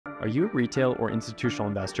Are you a retail or institutional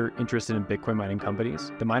investor interested in Bitcoin mining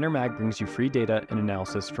companies? The Miner Mag brings you free data and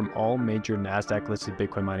analysis from all major NASDAQ-listed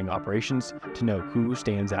Bitcoin mining operations to know who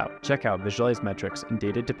stands out. Check out visualized metrics and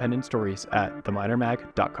data-dependent stories at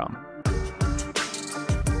theminermag.com.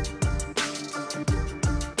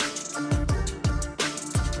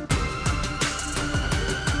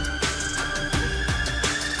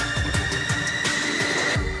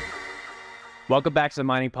 Welcome back to the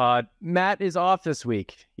Mining Pod. Matt is off this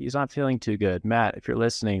week. He's not feeling too good. Matt, if you're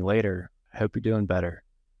listening later, I hope you're doing better.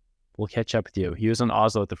 We'll catch up with you. He was in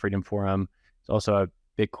Oslo at the Freedom Forum. He's also at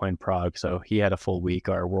Bitcoin Prague, so he had a full week,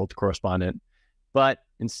 our world correspondent. But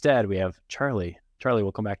instead, we have Charlie. Charlie,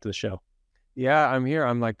 welcome back to the show. Yeah, I'm here.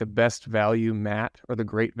 I'm like the best value Matt, or the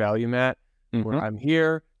great value Matt, where I'm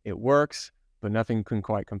here, it works, but nothing can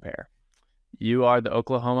quite compare. You are the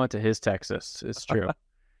Oklahoma to his Texas. It's true.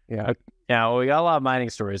 Yeah. Now, we got a lot of mining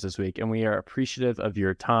stories this week, and we are appreciative of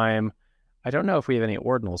your time. I don't know if we have any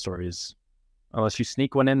ordinal stories, unless you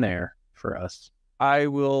sneak one in there for us. I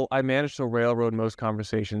managed to railroad most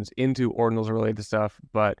conversations into ordinals related stuff,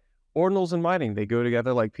 but ordinals and mining, they go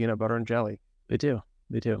together like peanut butter and jelly. They do.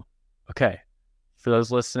 They do. Okay. For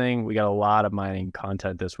those listening, we got a lot of mining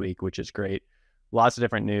content this week, which is great. Lots of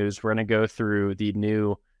different news. We're going to go through the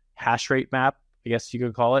new hash rate map, I guess you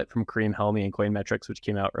could call it, from Kareem Helmy and Coinmetrics, which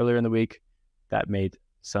came out earlier in the week. That made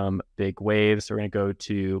some big waves. So we're going to go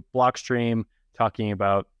to Blockstream, talking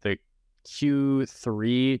about the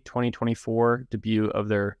Q3 2024 debut of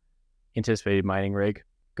their anticipated mining rig.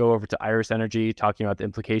 Go over to Iris Energy, talking about the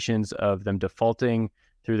implications of them defaulting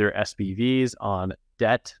through their SPVs on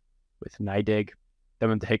debt with NYDIG. Then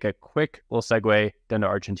we'll take a quick little segue down to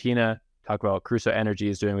Argentina, talk about what Crusoe Energy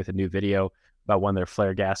is doing with a new video about one of their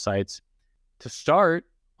flare gas sites. To start,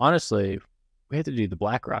 honestly, we have to do the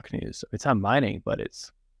Blackrock news. It's not mining, but it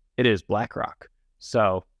is Blackrock.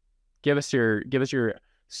 So give us your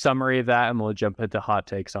summary of that, and we'll jump into hot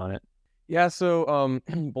takes on it. Yeah, so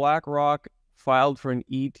Blackrock filed for an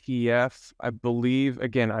ETF, I believe.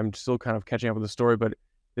 Again, I'm still kind of catching up with the story, but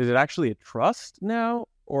is it actually a trust now?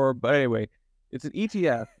 But anyway, it's an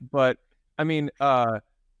ETF. But I mean,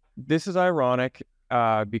 this is ironic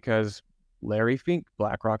because Larry Fink,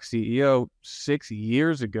 Blackrock CEO, 6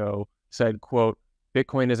 years ago said, quote,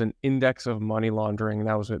 Bitcoin is an index of money laundering. And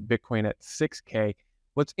that was at Bitcoin at 6K.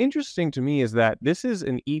 What's interesting to me is that this is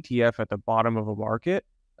an ETF at the bottom of a market.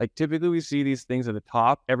 Like typically we see these things at the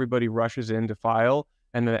top, everybody rushes in to file,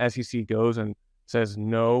 and the SEC goes and says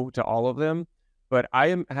no to all of them. But I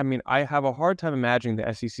have a hard time imagining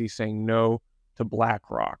the SEC saying no to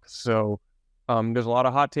Blackrock. So there's a lot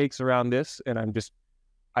of hot takes around this, and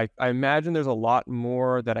I imagine there's a lot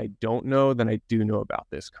more that I don't know than I do know about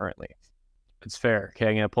this currently. It's fair. Okay,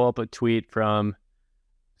 I'm going to pull up a tweet from,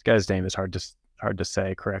 this guy's name is hard to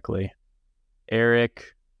say correctly,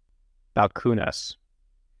 Eric Balkunas.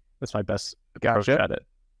 That's my best approach at it.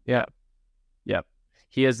 Yeah. Yep.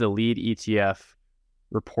 He is the lead ETF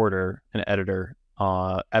reporter and editor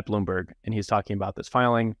at Bloomberg, and he's talking about this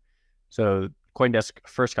filing. So CoinDesk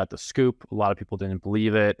first got the scoop. A lot of people didn't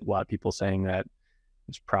believe it. A lot of people saying that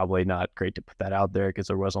it's probably not great to put that out there because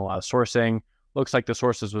there wasn't a lot of sourcing. Looks like the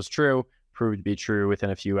sources was true, proved to be true within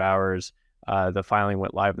a few hours. The filing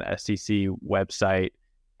went live on the SEC website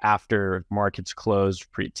after markets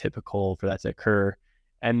closed, pretty typical for that to occur.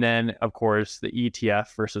 And then, of course, the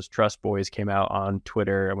ETF versus Trust Boys came out on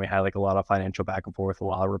Twitter, and we had like a lot of financial back and forth, a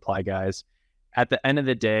lot of reply guys. At the end of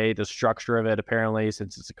the day, the structure of it, apparently,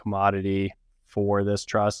 since it's a commodity for this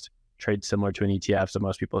trust, trades similar to an ETF, so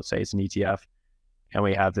most people say it's an ETF. And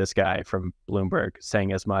we have this guy from Bloomberg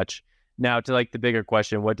saying as much. Now, to like the bigger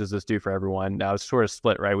question, what does this do for everyone? Now, it's sort of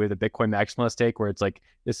split, right? We have the Bitcoin maximalist take where it's like,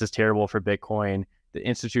 this is terrible for Bitcoin. The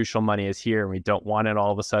institutional money is here, and we don't want it all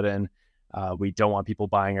of a sudden. We don't want people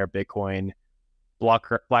buying our Bitcoin.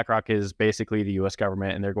 BlackRock is basically the US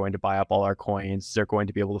government, and they're going to buy up all our coins. They're going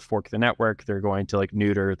to be able to fork the network. They're going to like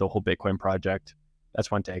neuter the whole Bitcoin project. That's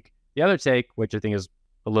one take. The other take, which I think is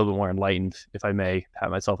a little bit more enlightened, if I may pat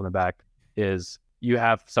myself on the back, is you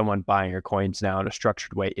have someone buying your coins now in a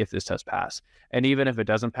structured way if this does pass. And even if it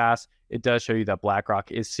doesn't pass, it does show you that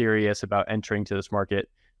BlackRock is serious about entering to this market.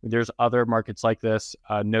 There's other markets like this.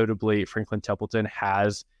 Notably, Franklin Templeton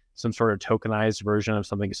has some sort of tokenized version of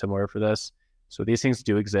something similar for this. So these things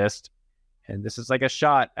do exist. And this is like a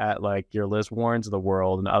shot at like your Liz Warrens of the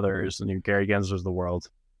world and others and your Gary Gensler's of the world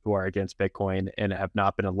who are against Bitcoin and have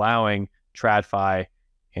not been allowing TradFi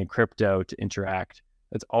and crypto to interact.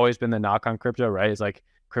 That's always been the knock on crypto, right? It's like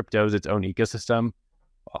crypto is its own ecosystem.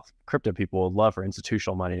 Well, crypto people would love for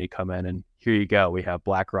institutional money to come in, and here you go. We have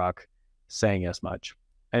BlackRock saying as much.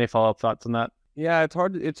 Any follow-up thoughts on that? Yeah,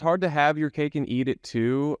 it's hard to have your cake and eat it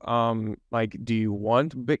too. Like, do you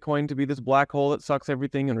want Bitcoin to be this black hole that sucks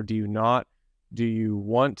everything, or do you not? Do you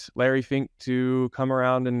want Larry Fink to come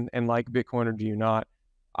around and like Bitcoin, or do you not?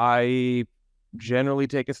 I generally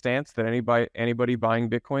take a stance that anybody buying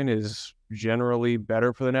Bitcoin is generally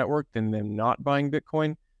better for the network than them not buying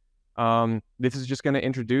Bitcoin. This is just going to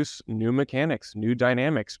introduce new mechanics, new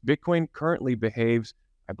dynamics. Bitcoin currently behaves,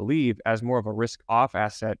 I believe, as more of a risk-off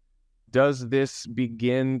asset. Does this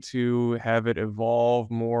begin to have it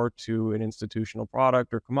evolve more to an institutional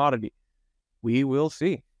product or commodity? We will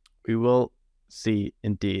see. We will see,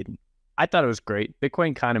 indeed. I thought it was great.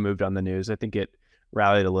 Bitcoin kind of moved on the news. I think it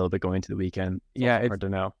rallied a little bit going to the weekend. It's hard to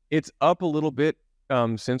know. It's up a little bit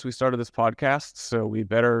since we started this podcast, so we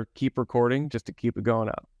better keep recording just to keep it going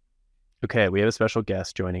up. Okay, we have a special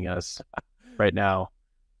guest joining us right now.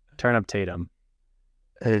 Turn up Tatum.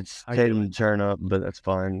 It's Tatum turn up, but that's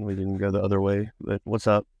fine. We didn't go the other way. But what's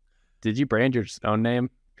up? Did you brand your own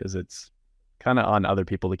name? Because it's kind of on other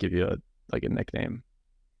people to give you a nickname.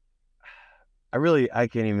 I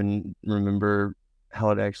can't even remember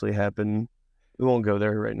how it actually happened. We won't go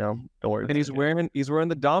there right now. Don't worry. And he's wearing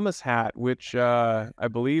the Damus hat, which I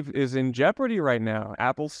believe is in jeopardy right now.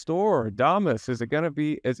 Apple Store, Damus. Is it gonna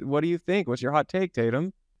be? What do you think? What's your hot take,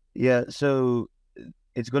 Tatum? Yeah, so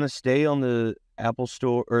it's gonna stay on the Apple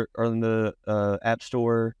Store or on the App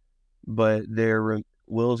Store, but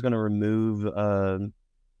Will's gonna remove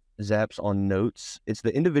Zaps on notes. It's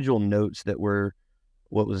the individual notes that were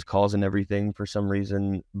what was causing everything for some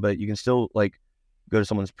reason, but you can still like go to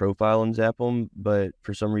someone's profile and zap them, but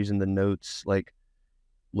for some reason the notes like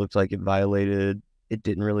looked like it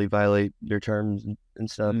didn't really violate their terms and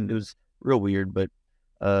stuff. It was real weird, but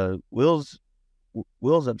Will's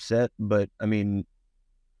upset, but I mean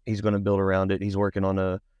he's going to build around it. He's working on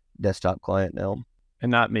a desktop client now. And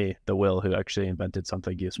not me, the Will who actually invented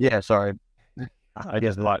something useful. Yeah, sorry. I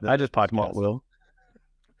just podcast. Smart Will.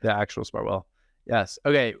 The actual smart Will. Yes.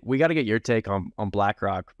 Okay, we got to get your take on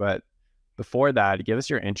Blackrock, but before that, give us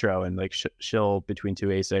your intro and like shill between two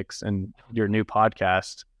ASICs and your new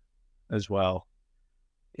podcast as well.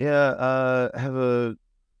 Yeah, I have a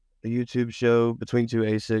YouTube show, Between Two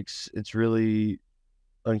ASICs. It's really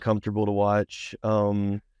uncomfortable to watch.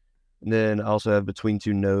 And then I also have Between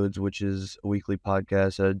Two Nodes, which is a weekly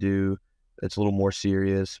podcast I do. It's a little more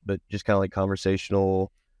serious, but just kind of like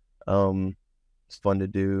conversational. It's fun to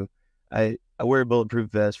do. I wear a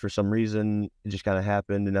bulletproof vest for some reason. It just kind of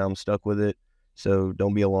happened, and now I'm stuck with it. So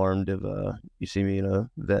don't be alarmed if you see me in a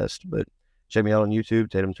vest. But check me out on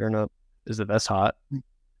YouTube, Tatum Turn Up. Is the vest hot?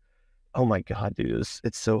 Oh my God, dude.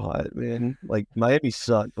 It's so hot, man. Like, Miami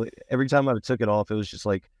sucked. Like, every time I took it off, it was just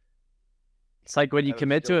like... It's like when you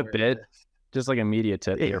commit to a bit, just like a media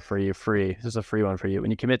tip here for you, free. This is a free one for you.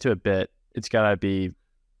 When you commit to a bit, it's got to be,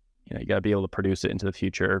 you got to be able to produce it into the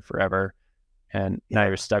future forever. And now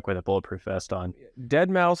you're stuck with a bulletproof vest on.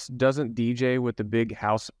 Deadmau5 doesn't DJ with the big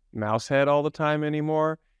house mouse head all the time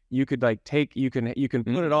anymore. You could like you can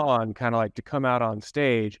put it on kind of like to come out on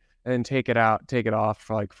stage and then take it off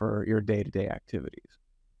for your day-to-day activities.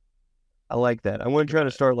 I like that. I'm going to try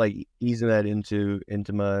to start like easing that into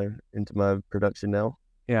my production now.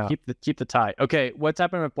 Yeah. Keep the tie. Okay, what's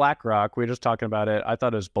happening with Blackrock? We were just talking about it. I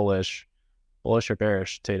thought it was bullish or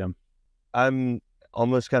bearish, Tatum. I'm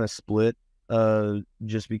almost kind of split.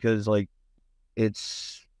 Just because like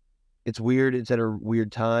it's weird. It's at a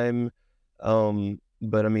weird time.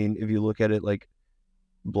 But I mean, if you look at it, like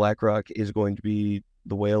Blackrock is going to be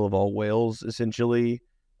the whale of all whales, essentially.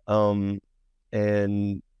 And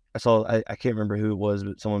I can't remember who it was,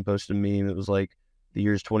 but someone posted a meme. It was like the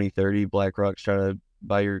year's 2030. BlackRock's trying to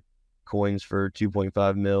buy your coins for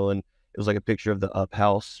 2.5 mil, and it was like a picture of the up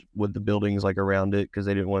house with the buildings like around it because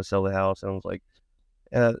they didn't want to sell the house. And I was like,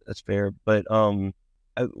 yeah, that's fair. But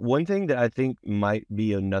one thing that I think might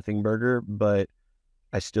be a nothing burger, but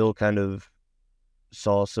I still kind of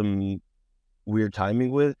saw some weird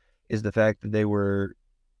timing with, is the fact that they were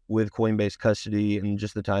with Coinbase custody and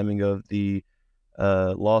just the timing of the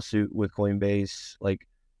lawsuit with Coinbase. Like,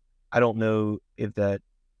 I don't know if that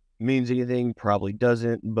means anything, probably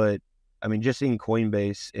doesn't, but I mean, just seeing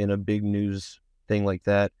Coinbase in a big news thing like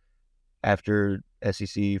that after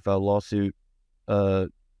SEC filed a lawsuit was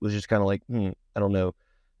just kind of like, I don't know.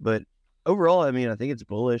 But overall, I mean, I think it's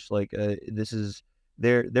bullish. Like, this is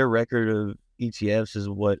their record of ETFs is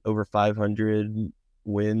what, over 500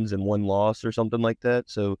 wins and 1 loss or something like that.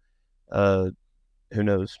 So who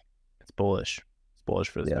knows? It's bullish. It's bullish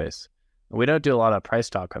for the space. We don't do a lot of price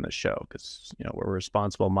talk on this show because we're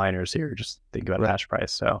responsible miners here. Just think about hash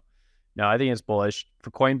price. So No, I think it's bullish.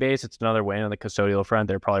 For Coinbase, it's another win on the custodial front.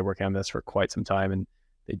 They're probably working on this for quite some time, and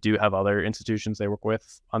they do have other institutions they work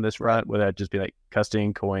with on this front, whether that just be like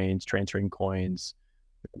custodying coins, transferring coins,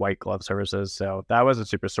 like white glove services. So that wasn't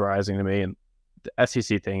super surprising to me. And the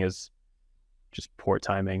SEC thing is just poor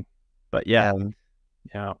timing. But yeah,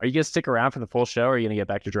 are you gonna stick around for the full show, or are you gonna get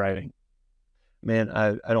back to driving? Man,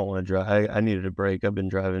 I don't want to drive. I needed a break. I've been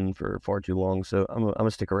driving for far too long, so I'm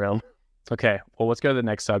gonna stick around. Okay, well, let's go to the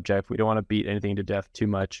next subject. We don't want to beat anything to death too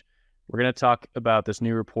much. We're going to talk about this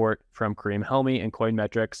new report from Kareem Helmy and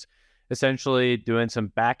Coinmetrics, essentially doing some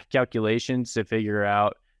back calculations to figure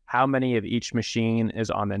out how many of each machine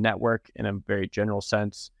is on the network in a very general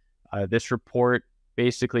sense. This report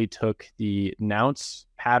basically took the nonce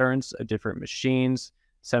patterns of different machines,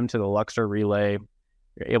 sent them to the Luxor relay.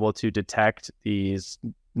 You're able to detect these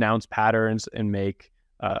nonce patterns and make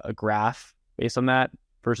a graph based on that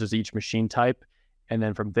versus each machine type, and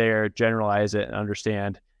then from there generalize it and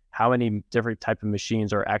understand how many different type of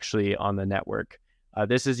machines are actually on the network.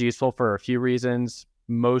 This is useful for a few reasons,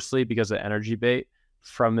 mostly because of energy bait.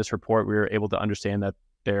 From this report, we were able to understand that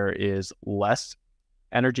there is less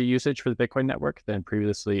energy usage for the Bitcoin network than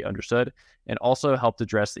previously understood, and also helped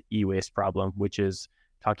address the e-waste problem, which is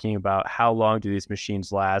talking about how long do these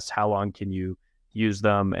machines last, how long can you use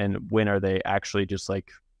them, and when are they actually just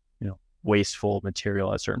like wasteful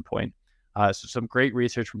material at a certain point. So some great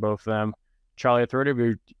research from both of them. Charlie, I'll throw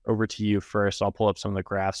it over to you first. I'll pull up some of the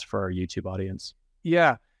graphs for our YouTube audience.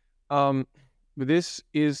 Yeah. This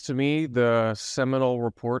is, to me, the seminal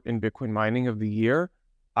report in Bitcoin mining of the year.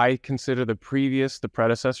 I consider the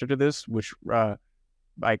predecessor to this, which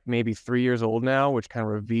like maybe 3 years old now, which kind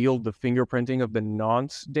of revealed the fingerprinting of the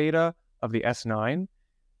nonce data of the S9.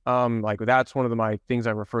 Like that's one of my things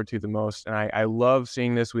I refer to the most. And I love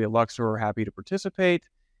seeing this. We at Luxor are happy to participate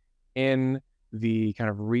in the kind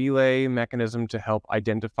of relay mechanism to help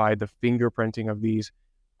identify the fingerprinting of these.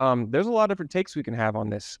 There's a lot of different takes we can have on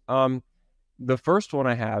this. The first one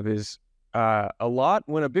I have is a lot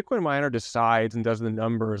when a Bitcoin miner decides and does the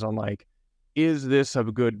numbers on like, is this a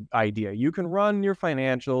good idea? You can run your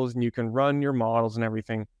financials and you can run your models and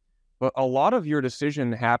everything, but a lot of your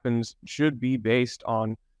decision should be based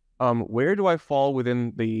on where do I fall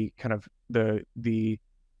within the kind of the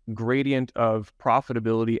gradient of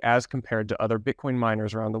profitability as compared to other Bitcoin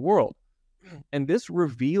miners around the world. And this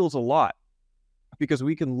reveals a lot because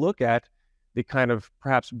we can look at the kind of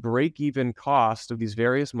perhaps break-even cost of these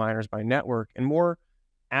various miners by network and more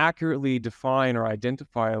accurately define or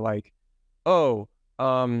identify like,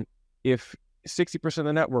 if 60% of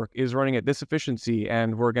the network is running at this efficiency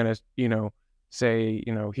and we're going to, say,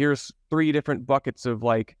 here's 3 different buckets of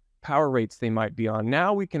like power rates they might be on.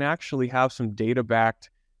 Now we can actually have some data-backed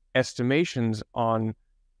estimations on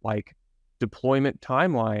like deployment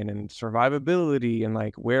timeline and survivability and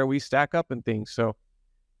like where we stack up and things. So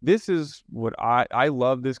this is what I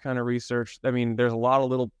love this kind of research. I mean, there's a lot of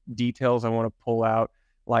little details I want to pull out.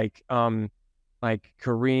 Like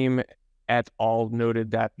Kareem et al.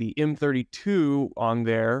 Noted that the M32 on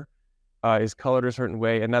there is colored a certain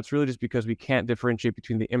way, and that's really just because we can't differentiate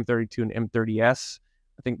between the M32 and M30S.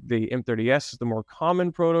 I think the M30S is the more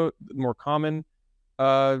common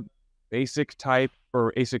ASIC type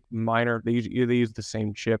or ASIC miner. They use the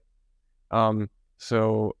same chip.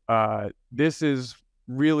 So this is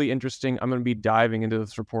really interesting. I'm going to be diving into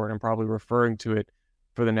this report and probably referring to it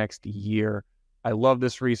for the next year. I love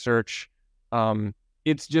this research.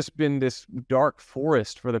 It's just been this dark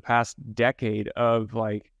forest for the past decade of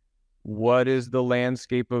like, what is the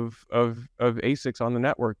landscape of ASICs on the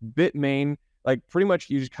network? Bitmain, like pretty much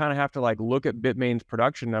you just kind of have to like look at Bitmain's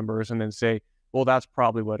production numbers and then say, well, that's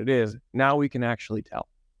probably what it is. Now we can actually tell.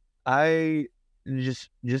 I just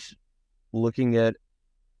looking at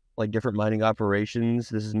like different mining operations,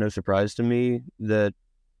 this is no surprise to me that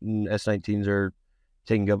S19s are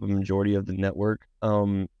taking up a majority of the network.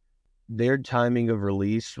 Their timing of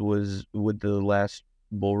release was with the last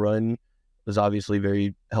bull run was obviously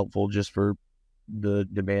very helpful just for the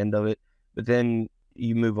demand of it. But then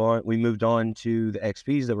we moved on to the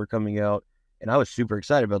XPs that were coming out, and I was super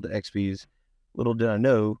excited about the XPs. Little did I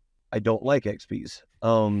know, I don't like XPs.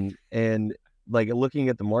 And like looking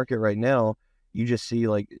at the market right now, you just see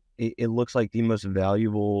like it looks like the most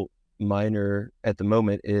valuable miner at the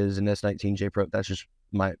moment is an S19 J-Pro. That's just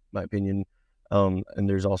my opinion. And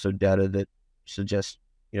there's also data that suggests,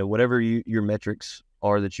 whatever your metrics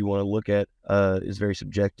are that you want to look at is very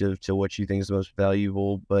subjective to what you think is the most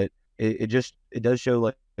valuable. But it does show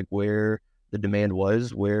like where the demand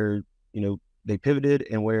was, where, they pivoted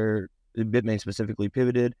and where Bitmain specifically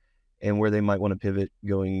pivoted and where they might want to pivot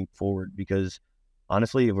going forward. Because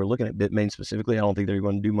honestly, if we're looking at Bitmain specifically, I don't think they're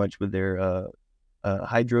going to do much with their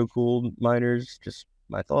hydro-cooled miners. Just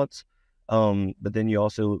my thoughts. But then you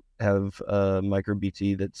also have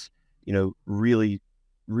MicroBT that's, you know, really,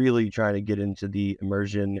 really trying to get into the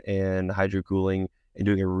immersion and hydro cooling and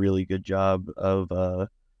doing a really good job of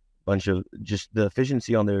bunch of just the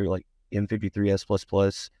efficiency on their like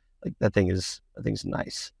M53S++. Like that thing is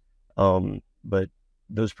nice. But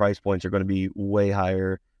those price points are going to be way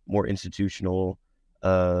higher, more institutional.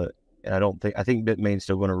 And I think Bitmain's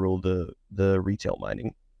still going to rule the retail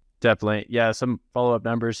mining. Definitely. Yeah, some follow-up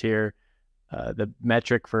numbers here. The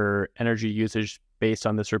metric for energy usage based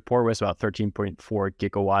on this report was about 13.4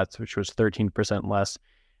 gigawatts, which was 13% less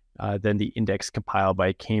than the index compiled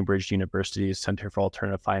by Cambridge University's Center for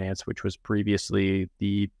Alternative Finance, which was previously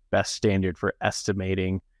the best standard for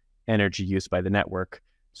estimating energy use by the network.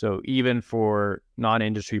 So even for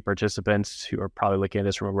non-industry participants who are probably looking at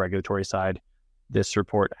this from a regulatory side, this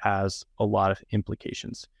report has a lot of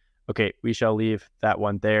implications. Okay, we shall leave that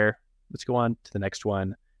one there. Let's go on to the next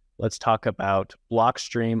one. Let's talk about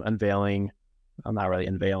Blockstream unveiling, well, not really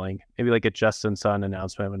unveiling, maybe like a Justin Sun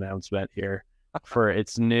announcement here for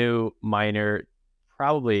its new miner,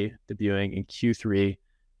 probably debuting in Q3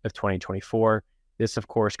 of 2024. This, of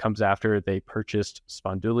course, comes after they purchased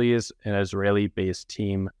Sponduli's, an Israeli-based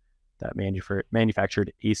team that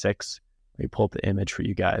manufactured ASICs. Let me pull up the image for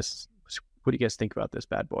you guys. What do you guys think about this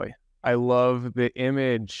bad boy? I love the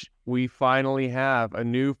image. We finally have a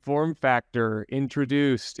new form factor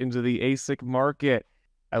introduced into the ASIC market.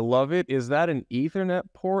 I love it. Is that an Ethernet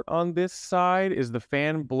port on this side? Is the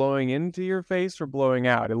fan blowing into your face or blowing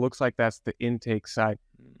out? It looks like that's the intake side.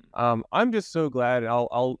 I'm just so glad.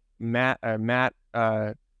 Matt,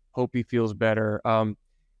 hope he feels better.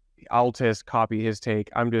 I'll just copy his take.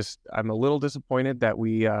 I'm a little disappointed that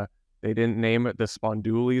they didn't name it the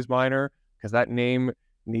Sponduli's miner, because that name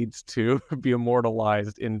needs to be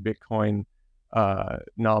immortalized in Bitcoin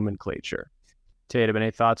nomenclature. Tatum,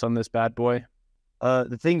 any thoughts on this bad boy?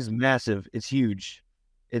 The thing's massive. It's huge.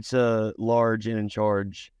 It's large and in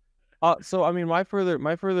charge. So I mean, my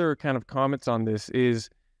further kind of comments on this is,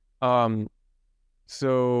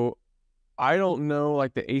 so I don't know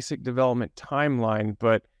like the ASIC development timeline,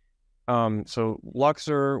 but so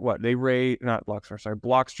Blockstream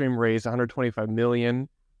raised 125 million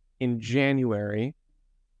in January,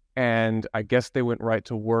 and I guess they went right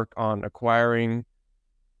to work on acquiring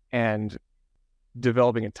and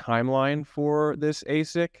developing a timeline for this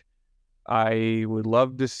ASIC. I would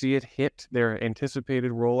love to see it hit their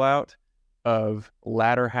anticipated rollout of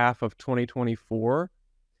latter half of 2024.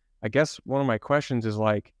 I guess one of my questions is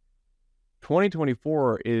like,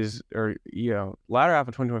 2024 latter half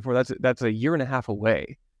of 2024, that's a year and a half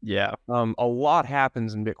away. Yeah. A lot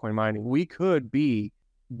happens in Bitcoin mining. We could be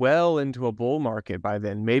well into a bull market by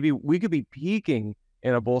then. Maybe we could be peaking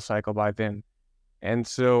in a bull cycle by then. And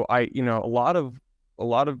so a lot of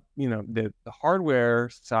the hardware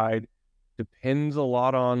side depends a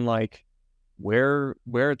lot on like where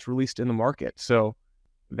it's released in the market. So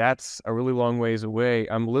that's a really long ways away.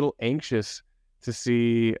 I'm a little anxious to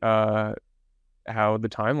see how the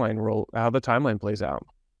timeline plays out.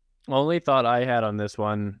 Only thought I had on this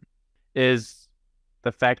one is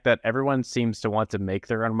the fact that everyone seems to want to make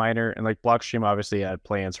their own miner, and like Blockstream obviously had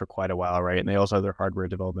plans for quite a while, right? And they also have their hardware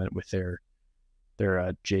development with their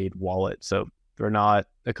Jade wallet. So they're not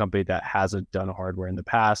a company that hasn't done hardware in the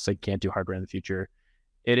past. They can't do hardware in the future.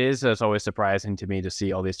 It's always surprising to me to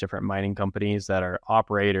see all these different mining companies that are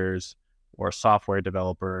operators or software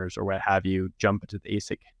developers or what have you jump into the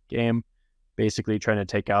ASIC game, basically trying to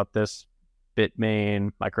take out this Bitmain,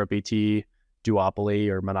 MicroBT duopoly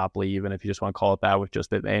or monopoly, even if you just want to call it that, with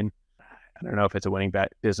just Bitmain. I don't know if it's a winning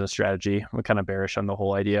business strategy. I'm kind of bearish on the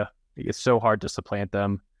whole idea. It's so hard to supplant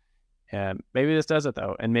them. And maybe this does it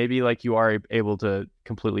though. And maybe like you are able to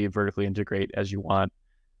completely vertically integrate as you want.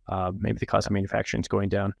 Maybe the cost of manufacturing is going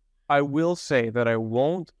down. I will say that I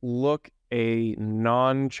won't look a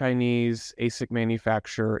non-Chinese ASIC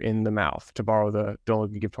manufacturer in the mouth, to borrow the "don't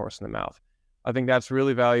look a gift horse in the mouth." I think that's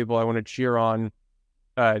really valuable. I want to cheer on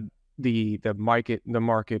the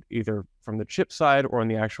market either from the chip side or on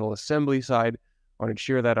the actual assembly side. I want to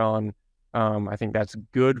cheer that on. I think that's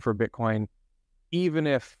good for Bitcoin, even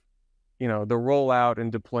if the rollout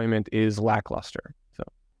and deployment is lackluster. So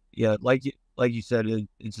yeah, like you said,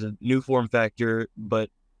 it's a new form factor, but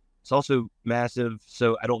it's also massive.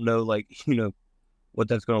 So I don't know, what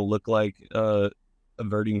that's going to look like,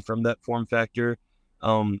 averting from that form factor.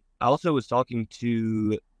 I also was talking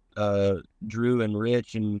to Drew and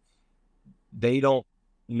Rich, and they don't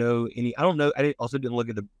know any. I don't know. Also didn't look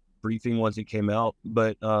at the briefing once it came out,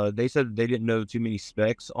 but they said they didn't know too many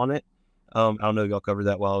specs on it. I don't know if y'all covered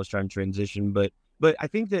that while I was trying to transition, but I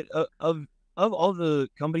think that of all the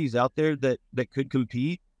companies out there that could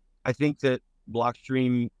compete, I think that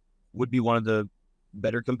Blockstream would be one of the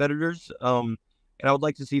better competitors. And I would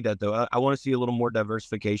like to see that, though. I want to see a little more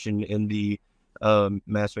diversification in the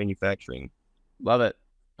mass manufacturing. Love it.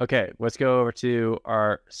 Okay, let's go over to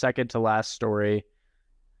our second to last story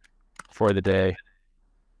for the day.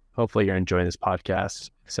 Hopefully you're enjoying this podcast.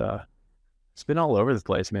 It's been all over the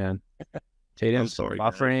place, man. Tatum's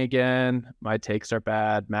buffering again. My takes are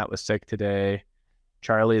bad. Matt was sick today.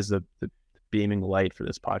 Charlie is the beaming light for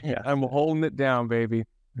this podcast. I'm holding it down, baby.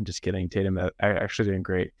 I'm just kidding. Tatum actually doing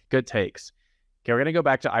great. Good takes. Okay, we're going to go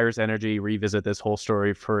back to Iris Energy, revisit this whole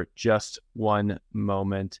story for just one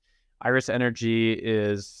moment. Iris Energy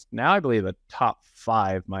is now, I believe, a top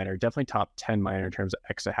 5 miner, definitely top 10 miner in terms of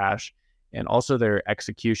exahash. And also their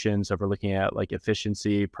execution, so if we're looking at like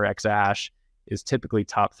efficiency per exahash, is typically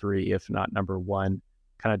top 3, if not number 1,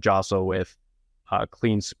 kind of jostle with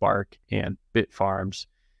Clean Spark and Bitfarms.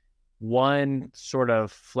 One sort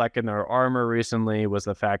of fleck in their armor recently was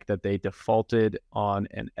the fact that they defaulted on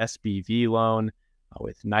an SPV loan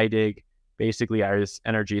with NYDIG. Basically, Iris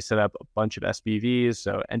Energy set up a bunch of SPVs,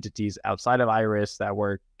 so entities outside of Iris that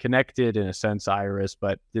were connected in a sense to Iris,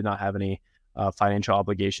 but did not have any financial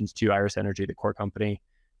obligations to Iris Energy, the core company.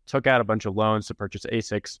 Took out a bunch of loans to purchase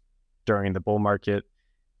ASICs during the bull market.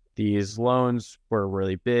 These loans were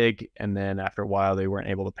really big, and then after a while, they weren't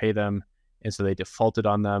able to pay them. And so they defaulted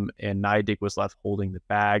on them, and NYDIG was left holding the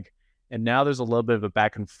bag. And now there's a little bit of a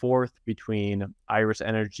back and forth between Iris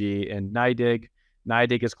Energy and NYDIG.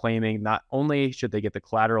 NYDIG is claiming not only should they get the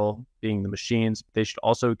collateral, being the machines, they should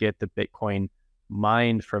also get the Bitcoin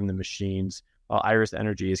mined from the machines, while Iris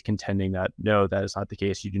Energy is contending that, no, that is not the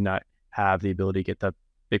case. You do not have the ability to get the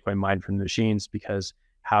Bitcoin mined from the machines because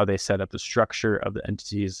how they set up the structure of the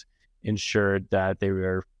entities ensured that they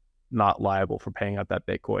were not liable for paying out that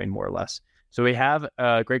Bitcoin, more or less. So we have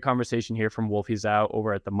a great conversation here from Wolfie Zhao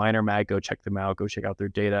over at the Miner Mag. Go check them out. Go check out their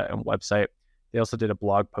data and website. They also did a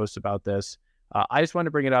blog post about this. I just wanted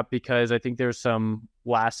to bring it up because I think there's some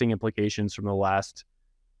lasting implications from the last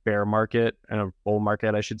bear market and a bull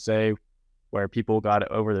market, I should say, where people got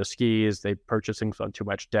over their skis. They purchased things on too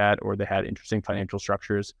much debt, or they had interesting financial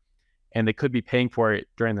structures, and they could be paying for it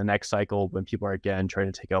during the next cycle when people are again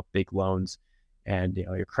trying to take out big loans. And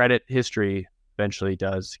your credit history eventually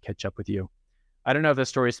does catch up with you. I don't know if this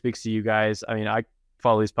story speaks to you guys. I mean, I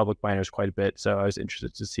follow these public miners quite a bit, so I was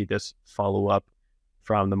interested to see this follow up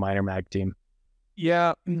from the Miner Mag team.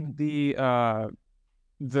 Yeah, the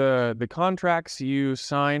contracts you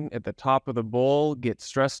sign at the top of the bull get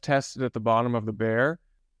stress tested at the bottom of the bear.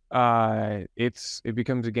 It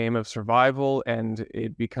becomes a game of survival, and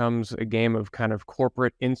it becomes a game of kind of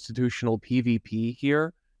corporate institutional PvP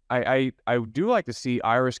here. I do like to see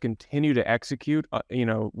Iris continue to execute,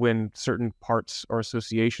 when certain parts or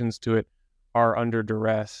associations to it are under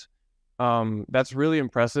duress. That's really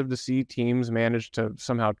impressive to see teams manage to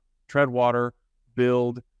somehow tread water,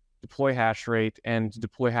 build, deploy hash rate, and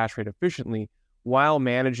deploy hash rate efficiently while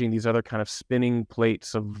managing these other kind of spinning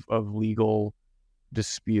plates of legal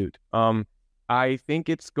dispute. I think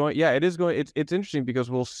it's interesting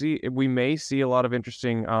because we may see a lot of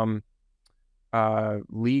interesting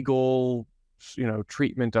legal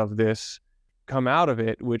treatment of this come out of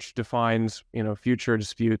it, which defines future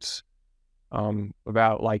disputes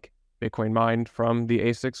about like Bitcoin mined from the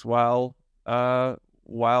ASICs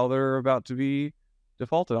while they're about to be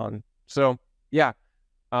defaulted on. So yeah,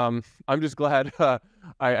 I'm just glad.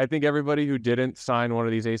 I think everybody who didn't sign one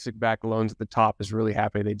of these ASIC backed loans at the top is really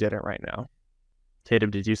happy they did it right now. Tatum,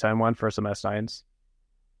 did you sign one for some S9s?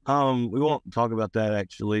 We won't talk about that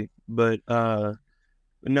actually, but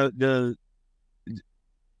no,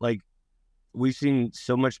 we've seen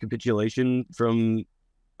so much capitulation from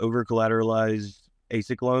over collateralized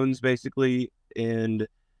ASIC loans basically, and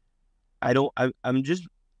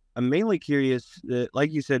I'm mainly curious that,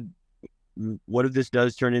 like you said, what if this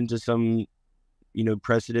does turn into some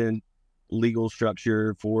precedent legal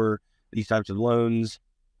structure for these types of loans?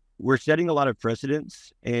 We're setting a lot of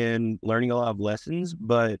precedents and learning a lot of lessons,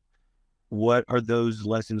 but what are those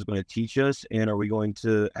lessons going to teach us? And are we going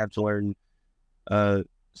to have to learn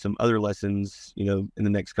some other lessons, in the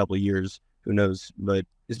next couple of years? Who knows? But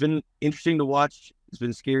it's been interesting to watch. It's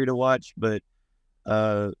been scary to watch, but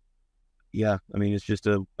yeah, I mean, it's just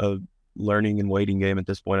a learning and waiting game at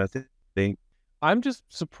this point, I think. I'm just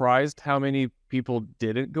surprised how many people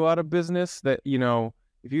didn't go out of business. That,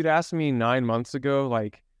 if you'd asked me 9 months ago,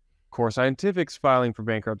 like Core Scientific's filing for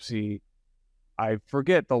bankruptcy, I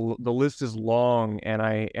forget, the list is long, and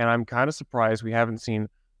I'm kind of surprised we haven't seen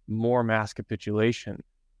more mass capitulation,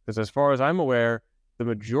 because as far as I'm aware, the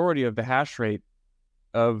majority of the hash rate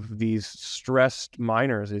of these stressed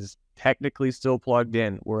miners is technically still plugged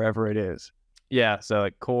in wherever it is. Yeah, so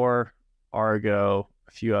like Core, Argo,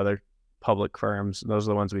 a few other public firms. Those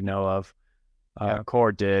are the ones we know of.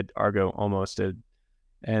 Core did, Argo almost did.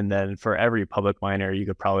 And then for every public miner, you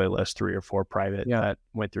could probably list 3 or 4 private that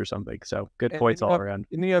went through something. So good points all around.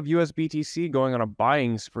 And you have USBTC going on a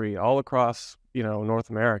buying spree all across,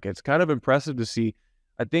 North America. It's kind of impressive to see.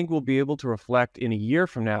 I think we'll be able to reflect in a year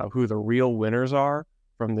from now who the real winners are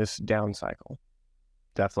from this down cycle.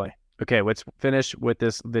 Definitely. Okay, let's finish with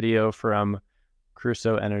this video from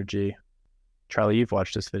Crusoe Energy. Charlie, you've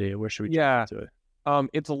watched this video. Where should we jump into it?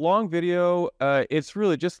 It's a long video. It's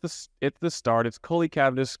really just the start. It's Coley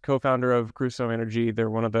Cavendish, co-founder of Crusoe Energy.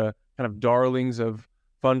 They're one of the kind of darlings of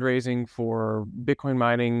fundraising for Bitcoin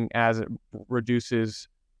mining as it reduces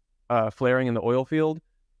flaring in the oil field.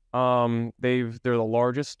 They're the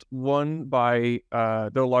largest one by they're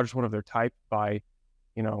the largest one of their type by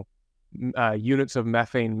units of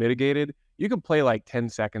methane mitigated. You can play like 10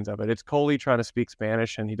 seconds of it. It's Coley trying to speak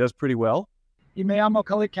Spanish, and he does pretty well. Y me llamo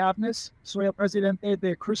Coley Cavendish, soy el presidente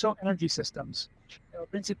de Crusoe Energy Systems, el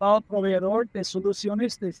principal proveedor de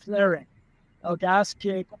soluciones de flaring, el gas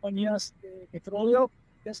que compañías de petróleo.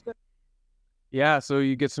 Yeah, so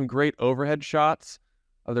you get some great overhead shots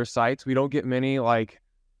of their sites. We don't get many like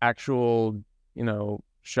actual,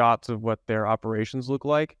 shots of what their operations look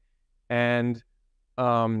like. And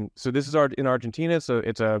so this is in Argentina. So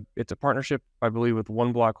it's a partnership, I believe, with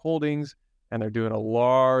One Block Holdings. And they're doing a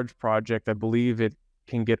large project. I believe it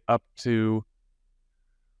can get up to,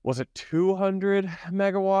 was it 200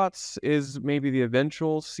 megawatts is maybe the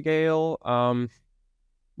eventual scale.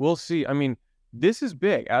 We'll see. I mean, this is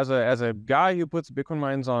big. As a guy who puts Bitcoin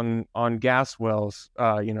mines on gas wells,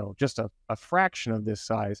 just a fraction of this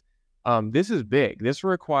size. This is big. This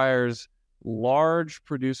requires large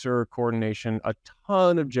producer coordination, a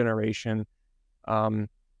ton of generation.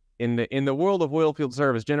 In the world of oilfield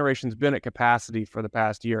service, generation's been at capacity for the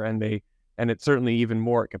past year, and it's certainly even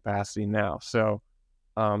more at capacity now. So,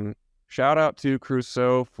 shout out to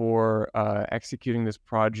Crusoe for executing this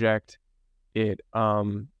project.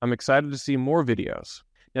 I'm excited to see more videos.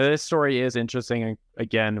 Now, this story is interesting, and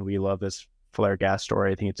again, we love this flare gas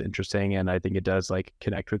story. I think it's interesting, and I think it does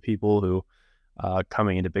connect with people who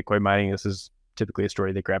coming into Bitcoin mining. This is typically a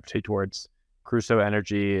story they gravitate towards. Crusoe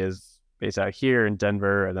Energy is based out here in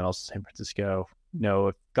Denver, and then also San Francisco.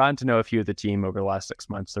 Gotten to know a few of the team over the last 6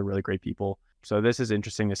 months. They're really great people. So this is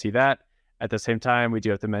interesting to see that. At the same time, we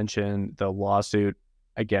do have to mention the lawsuit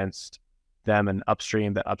against them and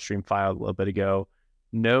Upstream that Upstream filed a little bit ago.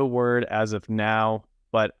 No word as of now,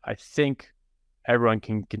 but I think everyone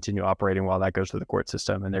can continue operating while that goes through the court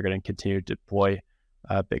system, and they're going to continue to deploy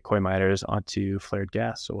Bitcoin miners onto flared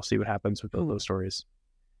gas. So we'll see what happens with both those stories.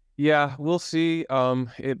 Yeah, we'll see.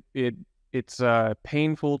 It's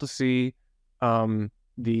painful to see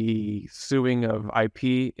the suing of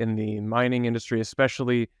IP in the mining industry,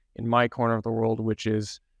 especially in my corner of the world, which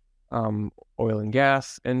is oil and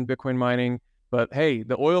gas and Bitcoin mining. But hey,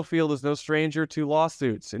 the oil field is no stranger to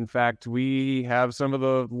lawsuits. In fact, we have some of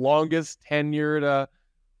the longest tenured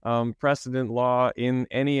precedent law in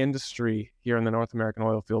any industry here in the North American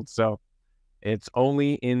oil field. So it's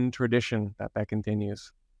only in tradition that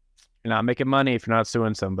continues. You're not making money if you're not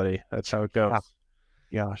suing somebody. That's how it goes.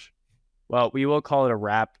 Gosh. Well, we will call it a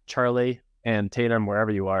wrap. Charlie and Tatum, wherever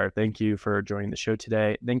you are, thank you for joining the show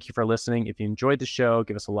today. Thank you for listening. If you enjoyed the show,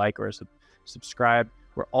 give us a like or a subscribe.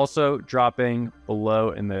 We're also dropping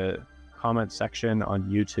below in the comment section on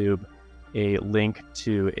YouTube a link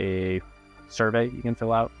to a survey you can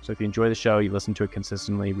fill out. So if you enjoy the show, you listen to it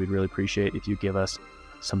consistently, we'd really appreciate if you give us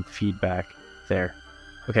some feedback there.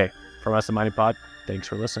 Okay, from us at Mining Pod, thanks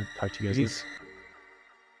for listening. Talk to you guys later.